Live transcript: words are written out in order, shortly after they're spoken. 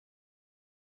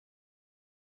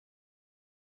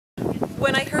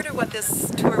When I heard of what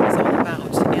this tour was all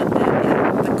about, and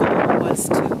that the goal was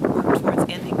to work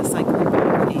towards ending the cycle of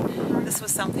poverty, this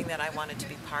was something that I wanted to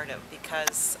be part of,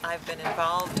 because I've been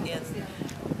involved in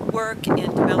work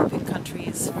in developing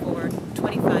countries for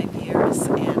 25 years,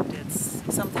 and it's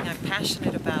something I'm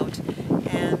passionate about,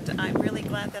 and I'm really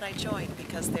glad that I joined,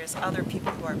 because there's other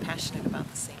people who are passionate about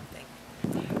the same thing.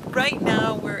 Right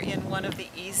now we're in one of the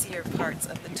easier parts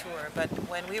of the tour, but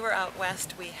when we were out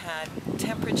west we had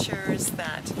temperatures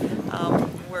that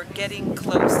were getting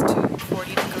close to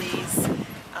 40 degrees.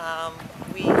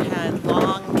 We had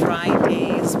long dry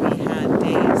days, we had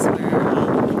days where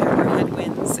there were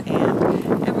headwinds,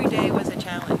 and every day was a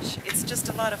challenge. It's just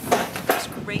a lot of fun. There's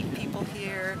great people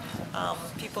here.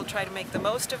 People try to make the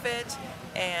most of it,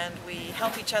 and we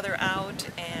help each other out,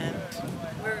 and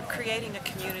we're creating a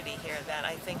community here that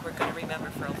I think we're going to remember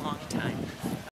for a long time.